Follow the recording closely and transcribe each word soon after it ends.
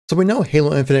So we know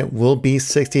Halo Infinite will be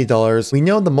 $60. We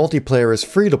know the multiplayer is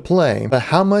free to play, but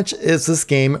how much is this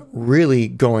game really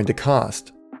going to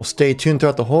cost? Well, stay tuned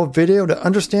throughout the whole video to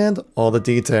understand all the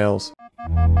details.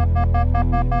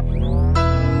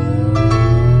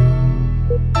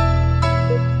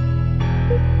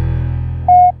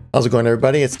 How's it going,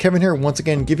 everybody? It's Kevin here once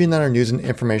again, giving you another news and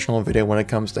informational video when it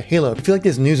comes to Halo. If you like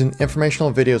these news and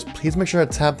informational videos, please make sure to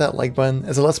tap that like button,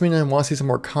 as it lets me know and want to see some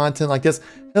more content like this.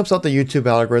 It helps out the YouTube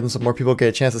algorithm so more people get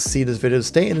a chance to see this video, to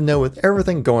stay in the know with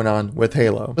everything going on with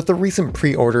Halo. With the recent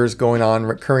pre-orders going on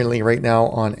currently right now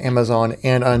on Amazon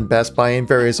and on Best Buy and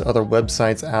various other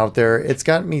websites out there, it's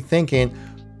got me thinking,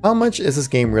 how much is this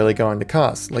game really going to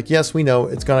cost? Like, yes, we know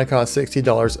it's going to cost $60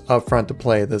 upfront to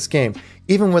play this game,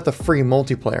 even with a free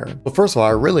multiplayer. But first of all,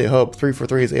 I really hope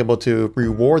 343 is able to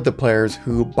reward the players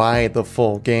who buy the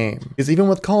full game. Because even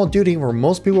with Call of Duty, where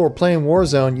most people were playing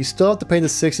Warzone, you still have to pay the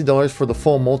 $60 for the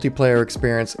full multiplayer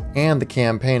experience and the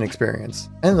campaign experience.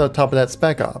 And on top of that,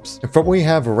 Spec Ops. And for what we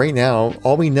have right now,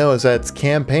 all we know is that it's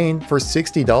campaign for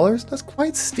 $60. That's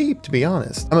quite steep, to be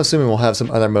honest. I'm assuming we'll have some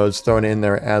other modes thrown in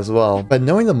there as well. But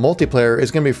knowing the multiplayer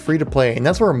is going to be free to play, and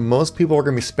that's where most people are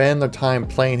going to be spending their time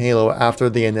playing Halo after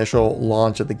the initial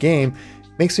launch of the game,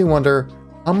 makes me wonder,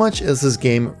 how much is this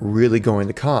game really going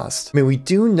to cost? I mean, we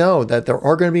do know that there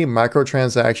are going to be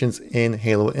microtransactions in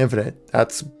Halo Infinite.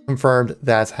 That's confirmed,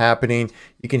 that's happening.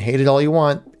 You can hate it all you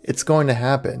want, it's going to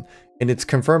happen. And it's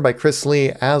confirmed by Chris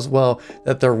Lee as well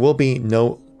that there will be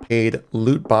no paid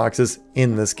loot boxes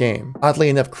in this game. Oddly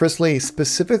enough, Chris Lee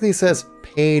specifically says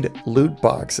paid loot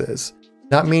boxes.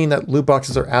 Not meaning that loot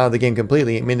boxes are out of the game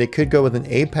completely. I mean, they could go with an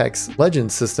Apex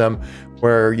Legends system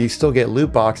where you still get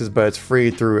loot boxes, but it's free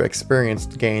through experience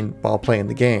gained while playing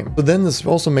the game. So then this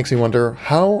also makes me wonder,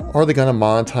 how are they going to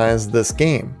monetize this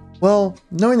game? Well,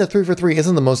 knowing that 343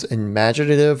 isn't the most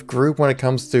imaginative group when it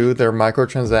comes to their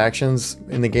microtransactions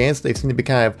in the games, they seem to be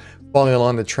kind of following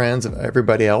along the trends of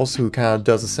everybody else who kind of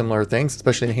does similar things,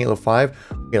 especially in Halo 5.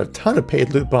 We got a ton of paid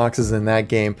loot boxes in that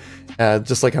game,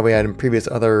 just like how we had in previous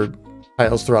other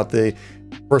titles throughout the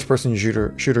first-person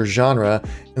shooter genre,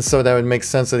 and so that would make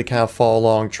sense that they kind of follow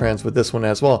along trends with this one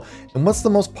as well. And what's the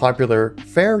most popular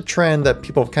fair trend that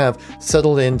people have kind of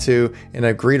settled into and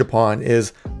agreed upon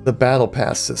is the Battle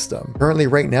Pass system. Currently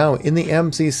right now in the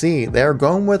MCC, they're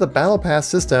going with a Battle Pass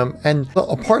system, and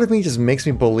a part of me just makes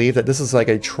me believe that this is like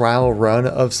a trial run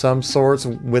of some sorts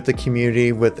with the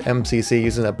community, with MCC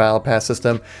using a Battle Pass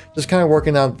system, just kind of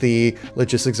working out the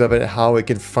logistics of it, how it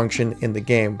could function in the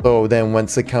game. So then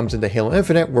once it comes into Halo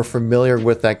Infinite, we're familiar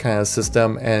with that kind of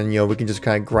system, and we can just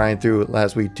kind of grind through it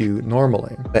as we do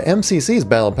normally. The MCC's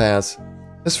Battle Pass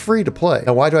is free to play.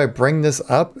 Now, why do I bring this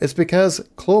up? It's because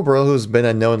Clobro, who's been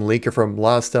a known leaker from a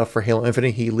lot of stuff for Halo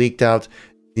Infinite, he leaked out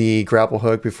the grapple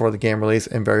hook before the game release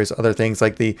and various other things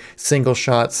like the single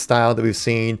shot style that we've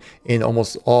seen in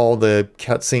almost all the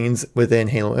cutscenes within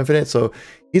Halo Infinite. So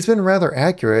he's been rather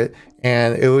accurate,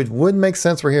 and it would make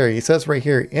sense right here. He says right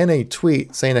here in a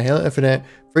tweet saying that Halo Infinite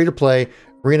free to play,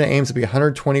 Arena aims to be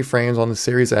 120 frames on the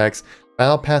Series X,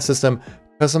 Battle Pass system,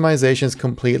 customization is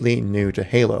completely new to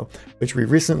Halo, which we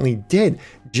recently did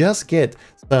just get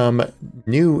some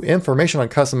new information on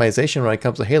customization when it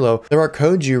comes to Halo. There are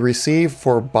codes you receive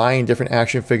for buying different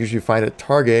action figures you find at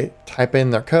Target. Type in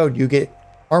their code, you get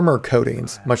armor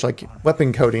coatings, much like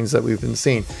weapon coatings that we've been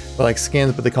seeing, but like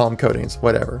skins, but they call them coatings,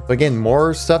 whatever. But again,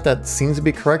 more stuff that seems to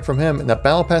be correct from him, and that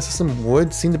Battle Pass system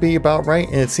would seem to be about right,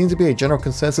 and it seems to be a general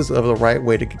consensus of the right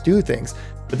way to do things.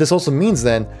 But this also means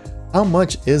then, how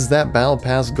much is that Battle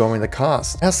Pass going to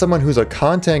cost? As someone who's a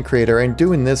content creator and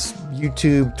doing this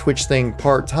YouTube, Twitch thing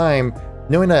part-time,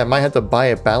 knowing that I might have to buy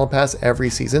a Battle Pass every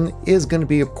season is going to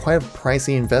be quite a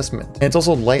pricey investment. And it's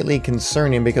also lightly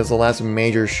concerning because the last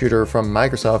major shooter from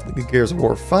Microsoft, Gears of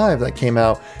War 5 that came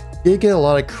out, did get a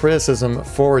lot of criticism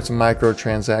for its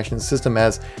microtransaction system,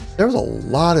 as there was a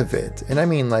lot of it. And I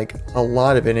mean like a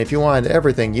lot of it. And if you wanted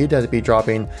everything, you'd have to be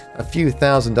dropping a few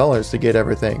 $1,000s to get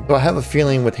everything. So I have a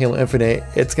feeling with Halo Infinite,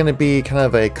 it's going to be kind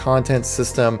of a content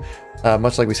system,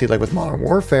 much like we see like with Modern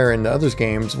Warfare and others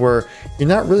games, where you're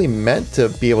not really meant to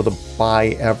be able to buy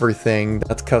everything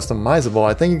that's customizable.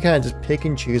 I think you kind of just pick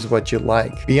and choose what you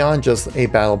like beyond just a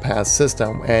Battle Pass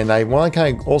system. And I want to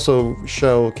kind of also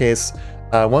showcase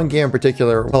one game in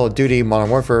particular, Call of Duty Modern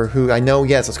Warfare, who I know,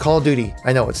 yes, it's Call of Duty,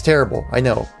 I know it's terrible, I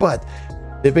know, but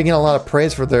they've been getting a lot of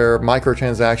praise for their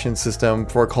microtransaction system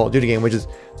for a Call of Duty game, which is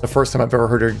the first time I've ever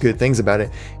heard good things about it.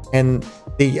 And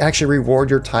they actually reward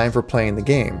your time for playing the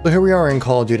game. So here we are in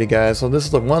Call of Duty, guys. So this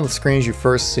is one of the screens you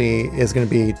first see is going to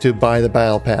be to buy the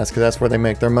battle pass, because that's where they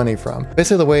make their money from.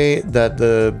 Basically the way that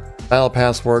the battle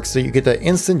pass works, so you get that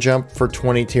instant jump for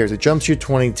 20 tiers. It jumps you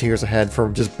 20 tiers ahead for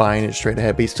just buying it straight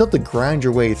ahead, but you still have to grind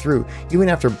your way through even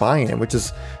after buying it, which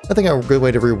is I think a good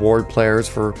way to reward players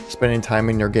for spending time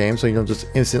in your game, so you don't just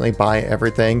instantly buy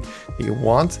everything that you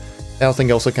want. I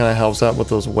think also kind of helps out with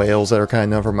those whales that are kind of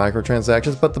known for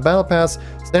microtransactions. But the battle pass,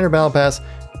 standard battle pass,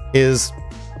 is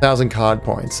 1,000 COD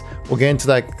points. We'll get into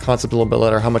that concept a little bit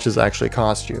later, how much does it actually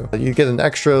cost you. You get an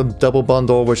extra double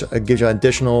bundle, which gives you an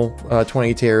additional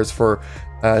 20 tiers for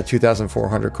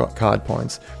 2,400 COD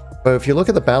points. But if you look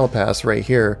at the battle pass right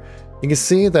here, you can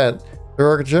see that there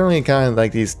are generally kind of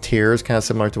like these tiers, kind of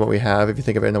similar to what we have if you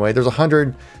think of it in a way. There's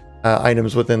 100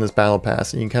 items within this battle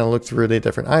pass, and you can kind of look through the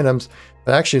different items,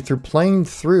 but actually through playing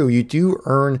through, you do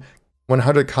earn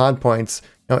 100 COD points,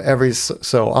 you know, every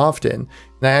so often.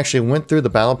 And I actually went through the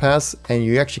battle pass, and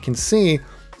you actually can see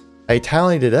I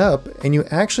tallied it up, and you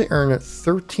actually earn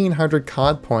 1,300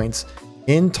 COD points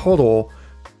in total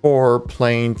for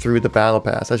playing through the battle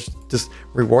pass. That's just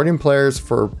rewarding players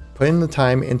for putting the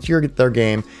time into their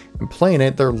game and playing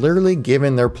it. They're literally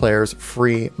giving their players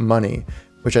free money,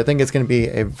 which I think is going to be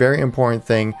a very important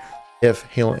thing if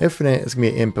Halo Infinite is going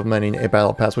to be implementing a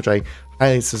battle pass, which I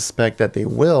highly suspect that they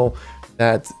will.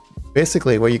 That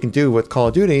basically what you can do with Call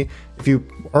of Duty, if you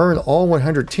earn all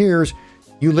 100 tiers,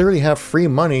 you literally have free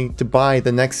money to buy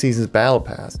the next season's battle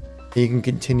pass. You can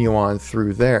continue on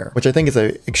through there, which I think is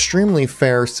an extremely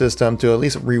fair system to at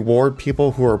least reward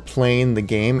people who are playing the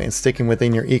game and sticking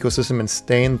within your ecosystem and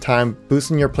staying time,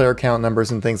 boosting your player count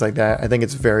numbers and things like that. I think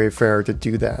it's very fair to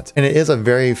do that. And it is a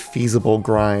very feasible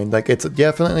grind. Like, it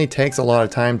definitely takes a lot of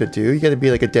time to do. You got to be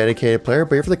like a dedicated player,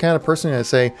 but if you're the kind of person I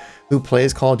say who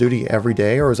plays Call of Duty every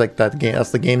day, or is like that game,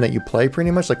 that's the game that you play pretty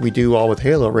much like we do all with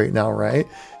Halo right now, right?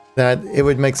 That it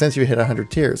would make sense you hit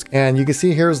 100 tiers. And you can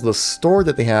see here's the store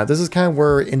that they have. This is kind of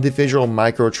where individual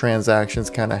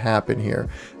microtransactions kind of happen here.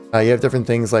 You have different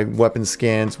things like weapon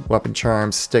skins, weapon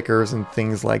charms, stickers, and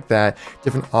things like that.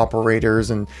 Different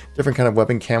operators and different kind of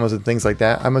weapon camos and things like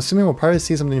that. I'm assuming we'll probably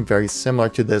see something very similar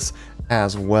to this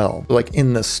as well. Like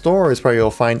in the store is probably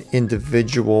you'll find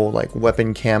individual like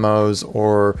weapon camos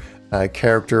or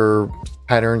character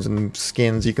patterns and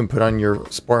skins you can put on your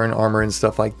Spartan armor and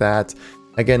stuff like that.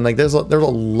 Again, like there's a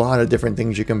lot of different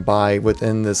things you can buy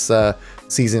within this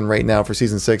season right now for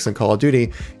Season 6 in Call of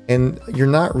Duty, and you're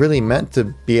not really meant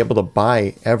to be able to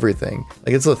buy everything.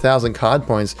 Like, it's 1,000 COD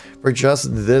points for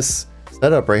just this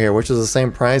setup right here, which is the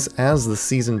same price as the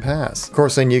Season Pass. Of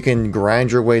course, then you can grind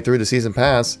your way through the Season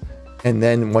Pass, and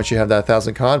then once you have that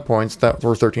 1,000 COD points, that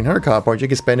or 1,300 COD points, you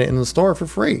can spend it in the store for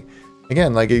free.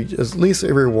 Again, like, at least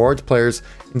it rewards players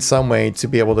in some way to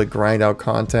be able to grind out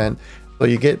content. So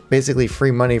you get basically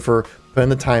free money for putting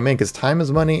the time in, because time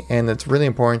is money, and it's really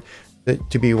important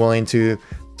to be willing to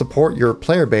support your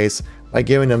player base by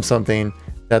giving them something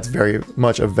that's very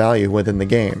much of value within the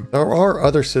game. There are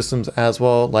other systems as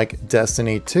well, like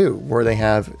Destiny 2, where they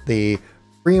have the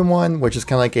free one, which is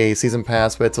kind of like a season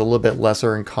pass, but it's a little bit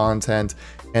lesser in content.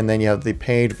 And then you have the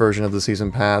paid version of the season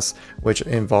pass, which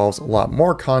involves a lot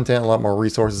more content, a lot more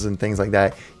resources and things like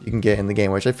that you can get in the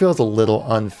game, which I feel is a little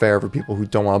unfair for people who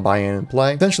don't want to buy in and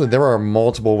play. Essentially, there are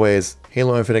multiple ways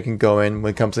Halo Infinite can go in when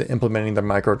it comes to implementing the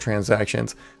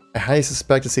microtransactions. I highly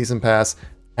suspect a season pass.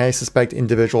 I suspect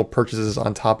individual purchases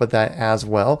on top of that as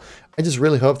well. I just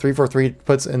really hope 343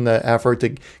 puts in the effort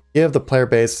to give the player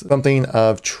base something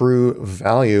of true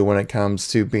value when it comes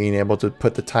to being able to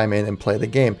put the time in and play the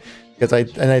game.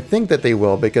 I think that they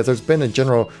will, because there's been a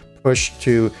general push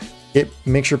to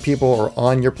make sure people are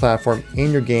on your platform,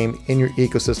 in your game, in your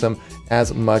ecosystem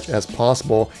as much as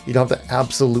possible. You don't have to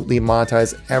absolutely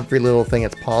monetize every little thing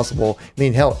that's possible. I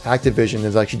mean, hell, Activision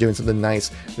is actually doing something nice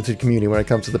with the community when it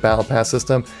comes to the Battle Pass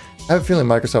system. I have a feeling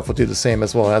Microsoft will do the same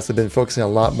as well, as they've been focusing a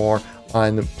lot more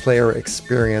on the player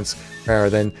experience rather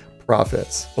than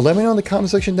profits. But let me know in the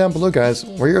comment section down below, guys,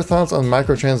 what are your thoughts on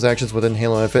microtransactions within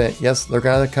Halo Infinite? Yes, they're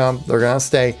gonna come, they're gonna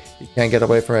stay, you can't get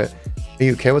away from it. Are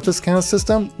you okay with this kind of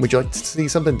system? Would you like to see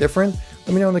something different?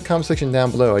 Let me know in the comment section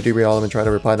down below. I do read all of them and try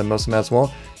to reply to most of them as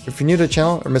well. If you're new to the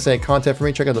channel or missing any content from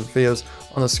me, check out the videos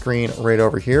on the screen right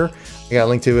over here. I got a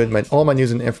link to it in all my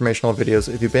news and informational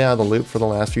videos if you've been out of the loop for the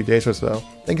last few days or so.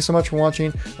 Thank you so much for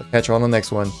watching. I'll catch you on the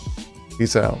next one.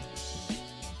 Peace out.